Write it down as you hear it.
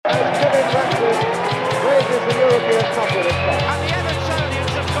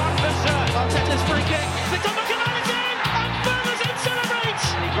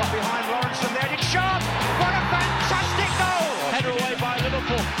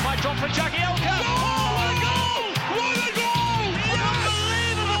Drop for Jagielka. Oh, what a goal! What a goal!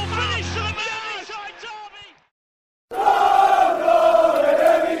 Unbelievable finish to the Merseyside derby.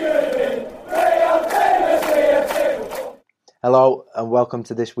 Hello and welcome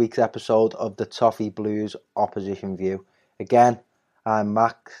to this week's episode of the Toffee Blues Opposition View. Again, I'm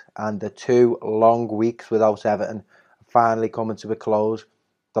Max, and the 2 long weeks without Everton are finally coming to a close.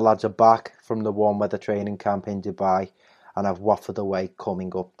 The lads are back from the warm weather training camp in Dubai and have Watford away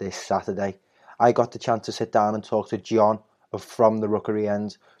coming up this Saturday. I got the chance to sit down and talk to John of From the Rookery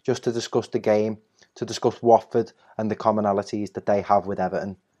End just to discuss the game, to discuss Watford and the commonalities that they have with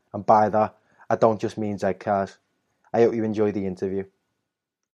Everton. And by that, I don't just mean Z-Cars. I hope you enjoy the interview.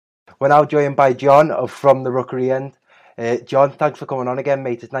 We're now joined by John of From the Rookery End. John, thanks for coming on again,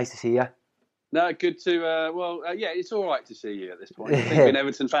 mate. It's nice to see you. No, good to, it's all right to see you at this point. I think you're an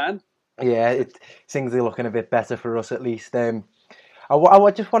Everton fan. Yeah, things are looking a bit better for us at least. I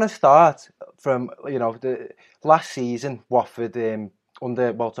just want to start from, the last season, Watford,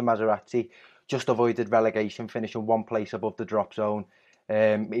 under Walter Maserati, just avoided relegation, finishing one place above the drop zone.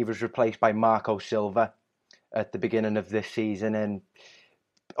 He was replaced by Marco Silva at the beginning of this season, and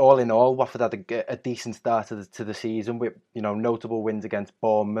all in all, Watford had a decent start to the season with notable wins against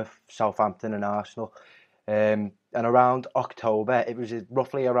Bournemouth, Southampton and Arsenal. And around October, it was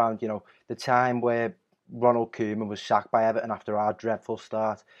roughly around the time where Ronald Koeman was sacked by Everton after our dreadful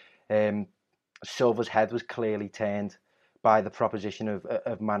start. Silva's head was clearly turned by the proposition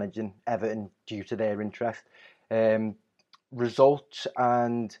of managing Everton due to their interest. Results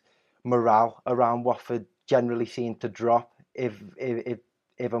and morale around Watford generally seemed to drop, if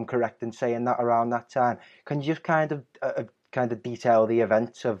I'm correct in saying that, around that time. Can you just kind of detail the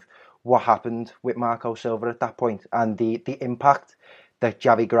events of what happened with Marco Silva at that point and the impact that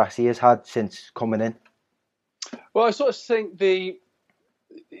Javi Gracia has had since coming in? Well, I sort of think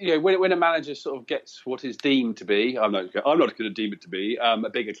when a manager sort of gets what is deemed to be, I'm not going to deem it to be a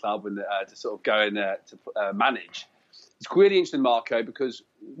bigger club and to sort of go in there to manage. It's really interesting, Marco, because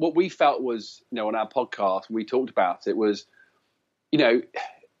what we felt was, on our podcast, we talked about it was, in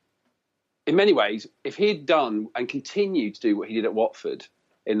many ways, if he had done and continued to do what he did at Watford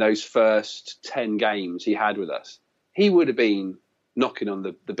in those first 10 games he had with us, he would have been knocking on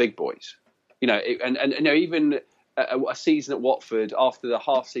the big boys. Even a season at Watford after the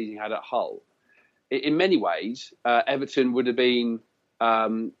half season he had at Hull, in many ways, Everton would have been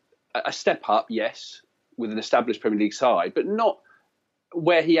a step up, yes, with an established Premier League side, but not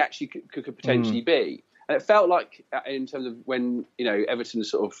where he actually could potentially be. And it felt like, in terms of when Everton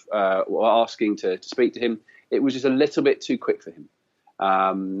sort of were asking to speak to him, it was just a little bit too quick for him.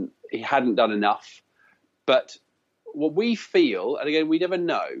 He hadn't done enough. But what we feel, and again, we never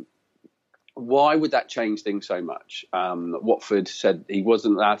know, why would that change things so much? Watford said he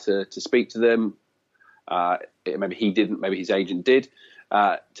wasn't allowed to speak to them. Maybe he didn't, maybe his agent did,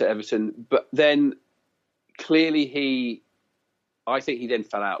 to Everton. But then clearly I think he then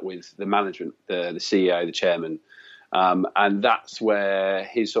fell out with the management, the CEO, the chairman. And that's where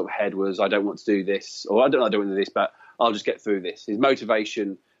his sort of head was, I don't want to do this, or I don't want to do this, but I'll just get through this. His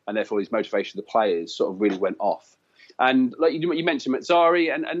motivation, and therefore his motivation of the players, sort of really went off. And like you mentioned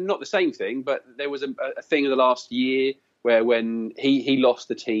Mazzari, and not the same thing, but there was a thing in the last year where when he lost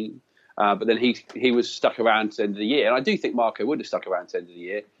the team, but then he was stuck around to the end of the year. And I do think Marco would have stuck around to the end of the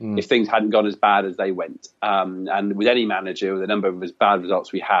year if things hadn't gone as bad as they went. And with any manager, with the number of as bad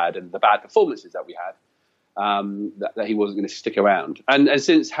results we had and the bad performances that we had, that he wasn't going to stick around. And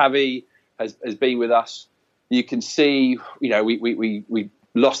since Javi has been with us, you can see, we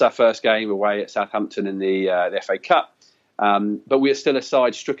lost our first game away at Southampton in the FA Cup, but we are still a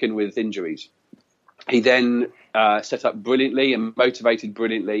side stricken with injuries. He then set up brilliantly and motivated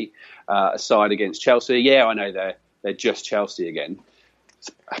brilliantly a side against Chelsea. Yeah, I know they're just Chelsea again,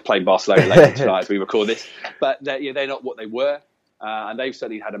 playing Barcelona later tonight as we record this, but they're not what they were, and they've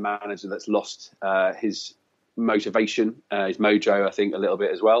certainly had a manager that's lost his motivation, his mojo, I think, a little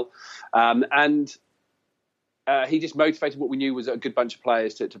bit as well, and he just motivated what we knew was a good bunch of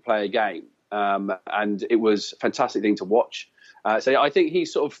players to play a game, and it was a fantastic thing to watch. So I think he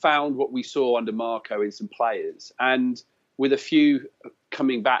sort of found what we saw under Marco in some players, and with a few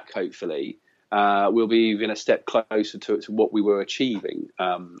coming back, hopefully, we'll be even a step closer to what we were achieving.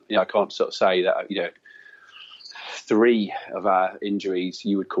 I can't sort of say that 3 of our injuries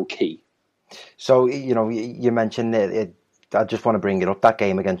you would call key. So you mentioned it. I just want to bring it up, that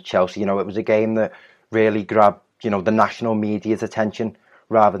game against Chelsea. It was a game that really grabbed the national media's attention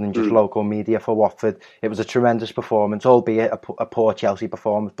rather than just local media for Watford. It was a tremendous performance, albeit a poor Chelsea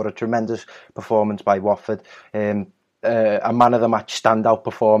performance, but a tremendous performance by Watford. a man of the match standout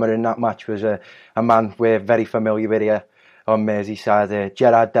performer in that match was a man we're very familiar with here on Merseyside,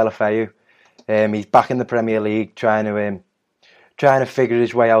 Gerard Deulofeu. He's back in the Premier League, trying to figure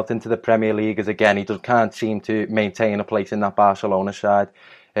his way out into the Premier League, as again he can't seem to maintain a place in that Barcelona side.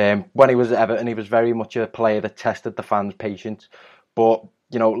 When he was at Everton, he was very much a player that tested the fans' patience. But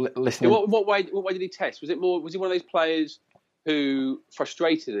listening, what way did he test? Was he one of those players who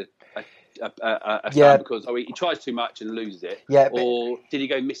frustrated a fan because he tries too much and loses it? Yeah, or did he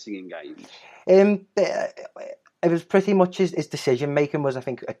go missing in games? It was pretty much his decision making was, I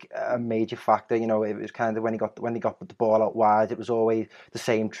think, a major factor. It was kind of when he got the ball out wide, it was always the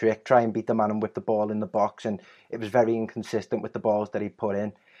same trick: try and beat the man and whip the ball in the box, and it was very inconsistent with the balls that he put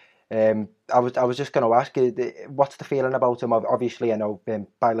in. I was just going to ask you, what's the feeling about him? Obviously, I know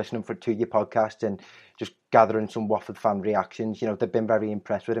by listening to your podcast and just gathering some Watford fan reactions, they've been very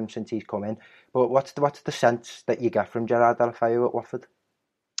impressed with him since he's come in. But what's the sense that you get from Gerard Deulofeu at Watford?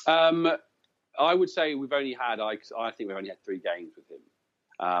 I would say we've only had, I think we've only had 3 games with him.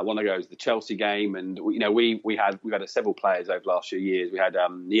 One ago was the Chelsea game, and we've had several players over the last few years. We had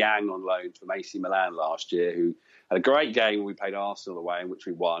Niang on loan from AC Milan last year, who had a great game when we played Arsenal away, in which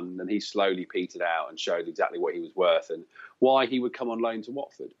we won, and he slowly petered out and showed exactly what he was worth and why he would come on loan to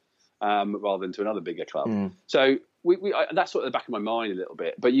Watford rather than to another bigger club. So that's sort of the back of my mind a little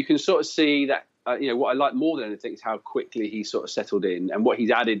bit. But you can sort of see that what I like more than anything is how quickly he sort of settled in and what he's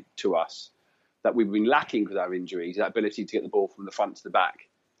added to us that we've been lacking with our injuries, that ability to get the ball from the front to the back,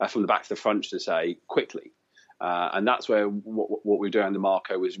 from the back to the front, to say, quickly. And that's where what we were doing under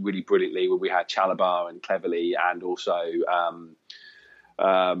Marco was really brilliantly, where we had Chalobah and Cleverley and also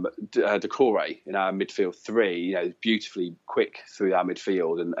Doucouré in our midfield 3, beautifully quick through our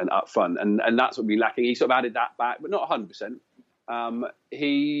midfield and up front. And that's what we've been lacking. He sort of added that back, but not 100%.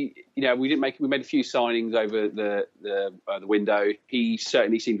 We made a few signings over the window. He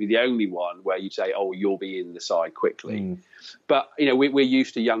certainly seemed to be the only one where you'd say, "Oh, you'll be in the side quickly." But we're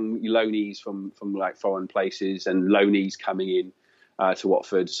used to young loanees from like foreign places and loanees coming in to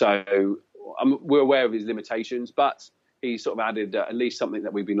Watford. So we're aware of his limitations, but he sort of added at least something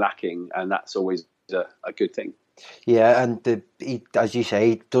that we've been lacking, and that's always a good thing. Yeah, and he, as you say,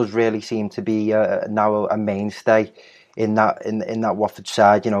 he does really seem to be now a mainstay in that Watford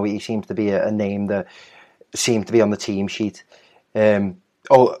side. He seems to be a name that seems to be on the team sheet.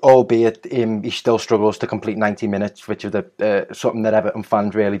 Albeit he still struggles to complete 90 minutes, which is something that Everton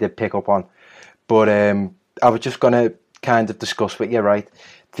fans really did pick up on. But I was just going to kind of discuss with you, right?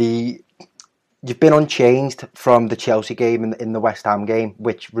 You've been unchanged from the Chelsea game in the West Ham game,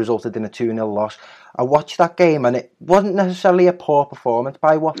 which resulted in a 2-0 loss. I watched that game and it wasn't necessarily a poor performance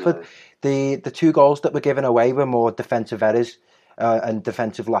by Watford. No. The 2 goals that were given away were more defensive errors and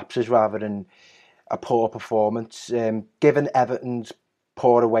defensive lapses rather than a poor performance. Given Everton's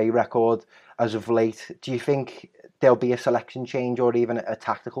poor away record as of late, do you think there'll be a selection change or even a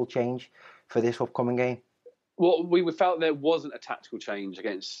tactical change for this upcoming game? Well, we felt there wasn't a tactical change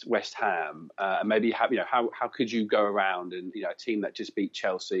against West Ham. Maybe how could you go around and a team that just beat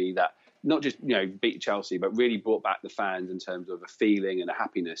Chelsea, that not just beat Chelsea, but really brought back the fans in terms of a feeling and a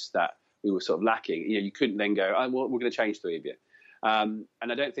happiness that we were sort of lacking. You couldn't then go, "Oh, well, we're going to change 3 of you," and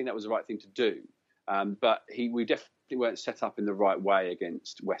I don't think that was the right thing to do. But we definitely weren't set up in the right way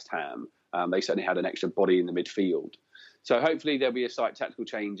against West Ham. They certainly had an extra body in the midfield. So hopefully there'll be a slight tactical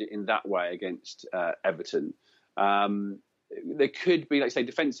change in that way against Everton. There could be, like say,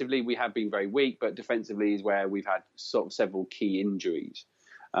 defensively, we have been very weak, but defensively is where we've had sort of several key injuries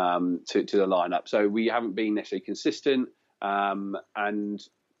to the lineup. So we haven't been necessarily consistent, and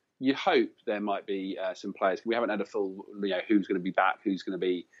you hope there might be some players. We haven't had a full, who's going to be back, who's going to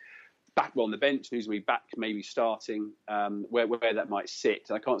be back on the bench, who's going to be back maybe starting, where that might sit.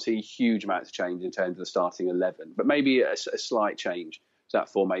 I can't see huge amounts of change in terms of the starting 11, but maybe a slight change to that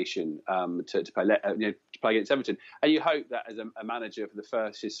formation to play against Everton. And you hope that as a manager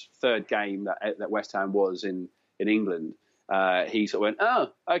for his 3rd game that West Ham was in England, he sort of went,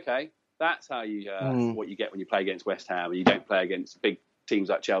 "Oh, okay, that's how you what you get when you play against West Ham, and you don't play against big teams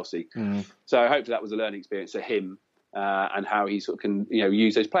like Chelsea." So hopefully that was a learning experience for him. And how he sort of can,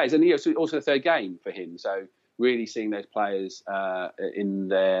 use those players, and also the 3rd game for him. So really seeing those players in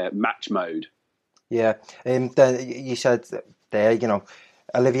their match mode. Yeah, you said there,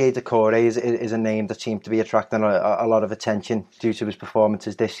 Olivier Doucouré is a name that seems to be attracting a lot of attention due to his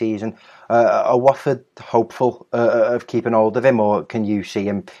performances this season. Are Watford hopeful of keeping hold of him, or can you see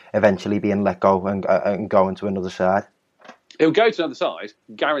him eventually being let go and going to another side? He'll go to another side,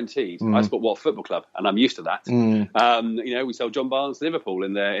 guaranteed. I support Watford Football Club, and I'm used to that. We sold John Barnes to Liverpool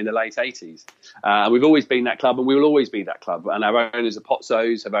in the late 80s. We've always been that club, and we will always be that club. And our owners at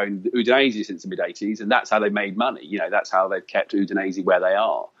Pozzos have owned Udinese since the mid-80s, and that's how they've made money. That's how they've kept Udinese where they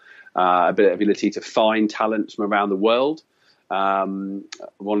are. A bit of ability to find talents from around the world. One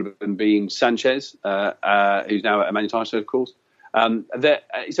of them being Sanchez, who's now at Man United, of course. So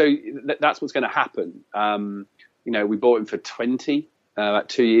that's what's going to happen. We bought him for 20 about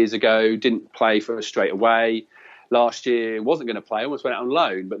 2 years ago. Didn't play for us straight away. Last year wasn't going to play. Almost went out on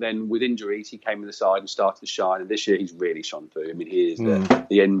loan, but then with injuries, he came to the side and started to shine. And this year, he's really shone through. I mean, he is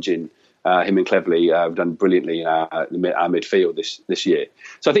the engine. Him and Cleverley have done brilliantly in our midfield this year.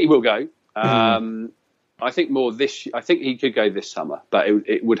 So I think he will go. I think I think he could go this summer, but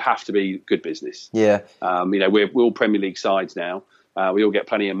it would have to be good business. Yeah. We're all Premier League sides now. We all get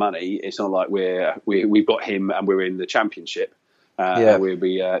plenty of money. It's not like we've got him and we're in the Championship. We'll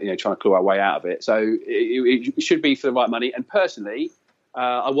be trying to claw our way out of it. So it should be for the right money. And personally,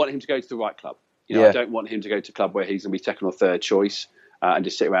 I want him to go to the right club. I don't want him to go to a club where he's going to be second or third choice and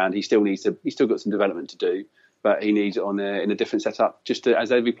just sit around. He's still got some development to do. But he needs it in a different setup, just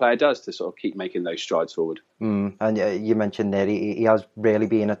as every player does, to sort of keep making those strides forward. And you mentioned there, he has really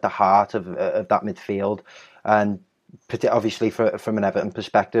been at the heart of that midfield. And obviously, from an Everton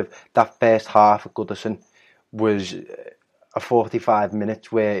perspective, that first half at Goodison was a 45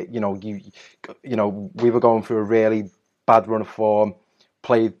 minutes where we were going through a really bad run of form,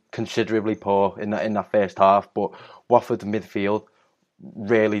 played considerably poor in that first half, but Watford's midfield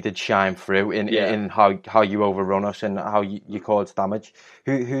really did shine through in how you overrun us and how you cause damage.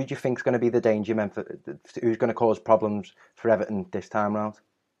 Who do you think is going to be the danger man? Who's going to cause problems for Everton this time round?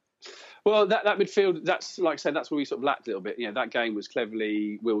 Well, that midfield, that's like I said, that's where we sort of lacked a little bit. That game was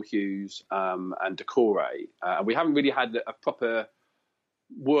Cleverley, Will Hughes, and Decore. We haven't really had a proper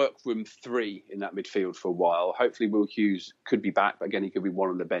workroom three in that midfield for a while. Hopefully, Will Hughes could be back, but again, he could be one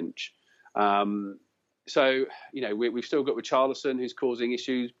on the bench. So, we've still got Richarlison, who's causing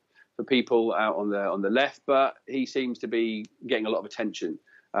issues for people out on the left, but he seems to be getting a lot of attention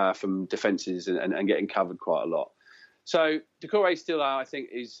from defences and getting covered quite a lot. So Decore still, I think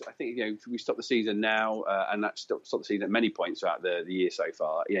we stop the season now, and that's stopped the season at many points throughout the year so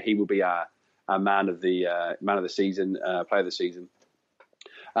far. He will be our man of the season, player of the season.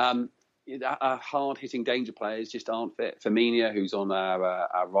 Our hard-hitting danger players just aren't fit. Firmino, who's on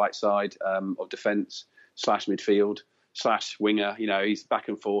our right side of defence / midfield / winger, he's back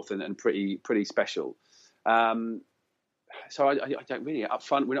and forth and pretty special. So I don't really up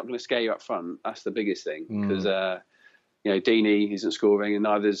front. We're not going to scare you up front. That's the biggest thing because Deeney isn't scoring and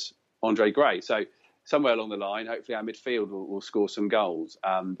neither's Andre Gray. So somewhere along the line, hopefully our midfield will score some goals.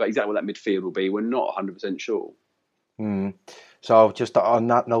 But exactly what that midfield will be, we're not 100% sure. So just on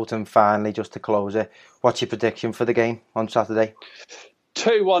that note, and finally, just to close it, what's your prediction for the game on Saturday?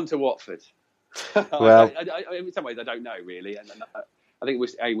 2-1 to Watford. Well, in some ways, I don't know really, and I think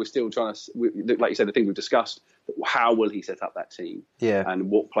we're still trying to, like you said, the thing we've discussed. How will he set up that team? Yeah,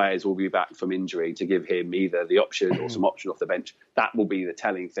 and what players will be back from injury to give him either the option or some option off the bench? That will be the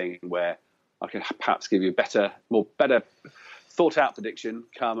telling thing where I can perhaps give you a better thought out prediction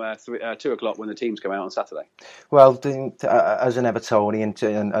come 2 o'clock when the teams come out on Saturday. Well, as an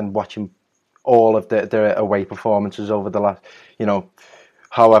Evertonian and watching all of their away performances over the last,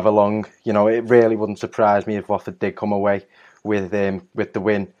 however long, it really wouldn't surprise me if Watford did come away with the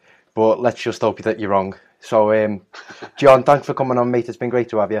win. But let's just hope that you're wrong. So, John, thanks for coming on, mate. It's been great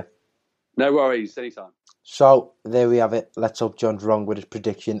to have you. No worries, anytime. So, there we have it. Let's hope John's wrong with his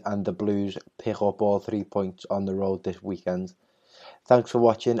prediction and the Blues pick up all 3 points on the road this weekend. Thanks for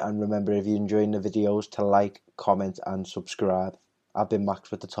watching, and remember, if you're enjoying the videos, to like, comment and subscribe. I've been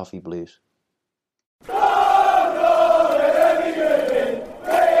Max with the Toffee Blues.